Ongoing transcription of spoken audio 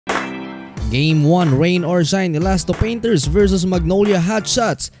Game 1, Rain or Shine Elasto Painters versus Magnolia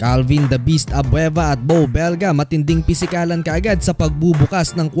Hotshots. Calvin the Beast Abueva at Beau Belga matinding pisikalan kaagad sa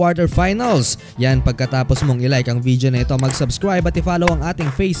pagbubukas ng quarterfinals. Yan pagkatapos mong ilike ang video na ito, mag-subscribe at i-follow ang ating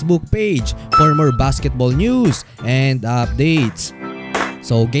Facebook page for more basketball news and updates.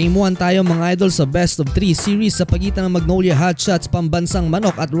 So Game 1 tayo mga idol sa best of 3 series sa pagitan ng Magnolia Hotshots Pambansang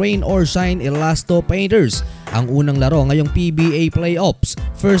Manok at Rain or Shine Elasto Painters. Ang unang laro ngayong PBA Playoffs.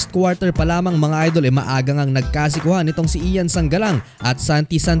 First quarter pa lamang mga idol maagang ang nagkasikuhan nitong si Ian Sanggalang at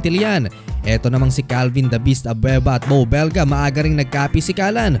Santi Santillan. Eto namang si Calvin the Beast Abueva at Beau Belga maaga ring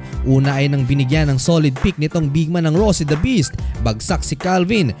nagkapisikalan. Una ay nang binigyan ng solid pick nitong big man ng ROS si the Beast. Bagsak si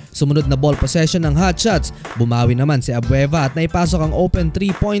Calvin. Sumunod na ball possession ng Hotshots. Bumawi naman si Abueva at naipasok ang open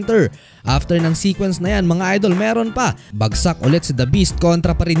 3-pointer. After ng sequence na yan mga idol meron pa. Bagsak ulit si the Beast,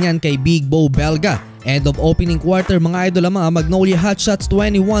 kontra pa rin yan kay Big Beau Belga. End of opening quarter mga idol ang mga Magnolia Hotshots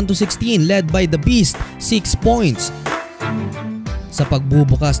 21-16 led by the Beast 6 points. Sa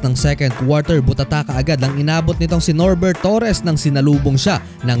pagbubukas ng second quarter, butata kaagad ang inabot nitong si Norbert Torres nang sinalubong siya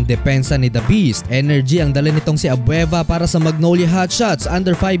ng depensa ni The Beast. Energy ang dala nitong si Abueva para sa Magnolia Hotshots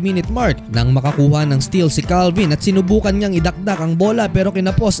under 5-minute mark nang makakuha ng steal si Calvin at sinubukan niyang idakdak ang bola pero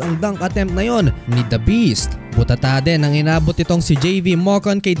kinapos ang dunk attempt na yon ni The Beast. Butata din ang inabot itong si JV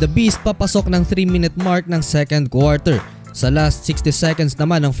Mocon kay The Beast papasok ng 3-minute mark ng second quarter. Sa last 60 seconds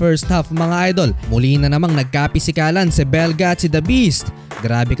naman ng first half mga idol, muli na namang nagkapisikalan si Belga at si The Beast.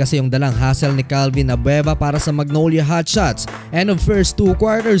 Grabe kasi yung dalang hustle ni Calvin Abueva para sa Magnolia Hotshots. End of first 2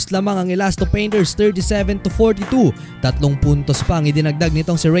 quarters lamang ang Elasto Painters 37-42. 3 puntos pa ang idinagdag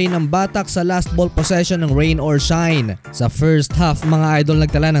nitong si Rain ng Batak sa last ball possession ng Rain or Shine. Sa first half mga idol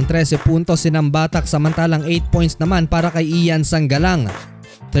nagtala ng 13 puntos si Batak samantalang 8 points naman para kay Ian Sanggalang.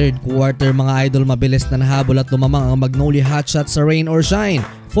 Third quarter mga idol mabilis na nahabol at lumamang ang Magnolia Hotshots sa Rain or Shine.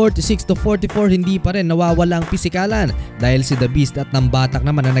 46-44 hindi pa rin nawawala ang pisikalan dahil si The Beast at Batak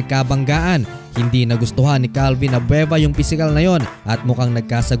naman na nagkabanggaan. Hindi nagustuhan ni Calvin Abueva yung pisikal na yon at mukhang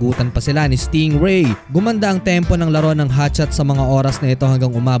nagkasagutan pa sila ni Stingray. Gumanda ang tempo ng laro ng Hotshots sa mga oras na ito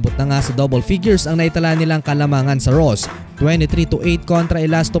hanggang umabot na nga sa double figures ang naitala nilang kalamangan sa ROS. 23-8 kontra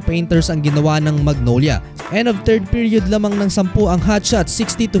Elasto Painters ang ginawa ng Magnolia. End of third period lamang ng 10 ang Hotshots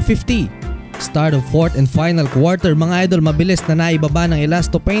 60-50. Start of fourth and final quarter mga idol mabilis na naibaba ng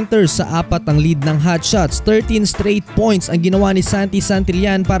Elasto Painters sa 4 ang lead ng Hotshots. 13 straight points ang ginawa ni Santi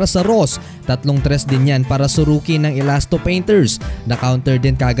Santillan para sa ROS. 3-3 din yan para sa rookie ng Elasto Painters. Na-counter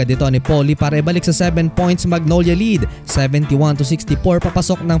din kagad ito ni Polly para ibalik sa 7 points Magnolia lead. 71-64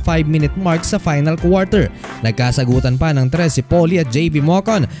 papasok ng 5-minute mark sa final quarter. Nagkasagutan pa ng 3 si Polly at JB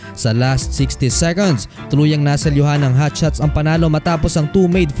Mocon. Sa last 60 seconds, tuluyang naselyuhan ng Hotshots ang panalo matapos ang 2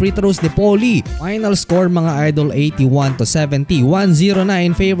 made free throws ni Polly. Final score mga idol 81-70, 1-0 na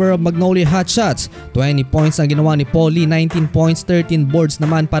in favor of Magnolia Hotshots. 20 points ang ginawa ni Polly, 19 points, 13 boards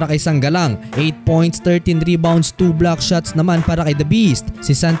naman para kay Sanggalang, 8 points, 13 rebounds, 2 block shots naman para kay The Beast.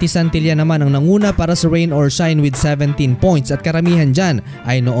 Si Santi Santillan naman ang nanguna para sa Rain or Shine with 17 points at karamihan dyan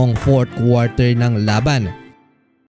ay noong fourth quarter ng laban.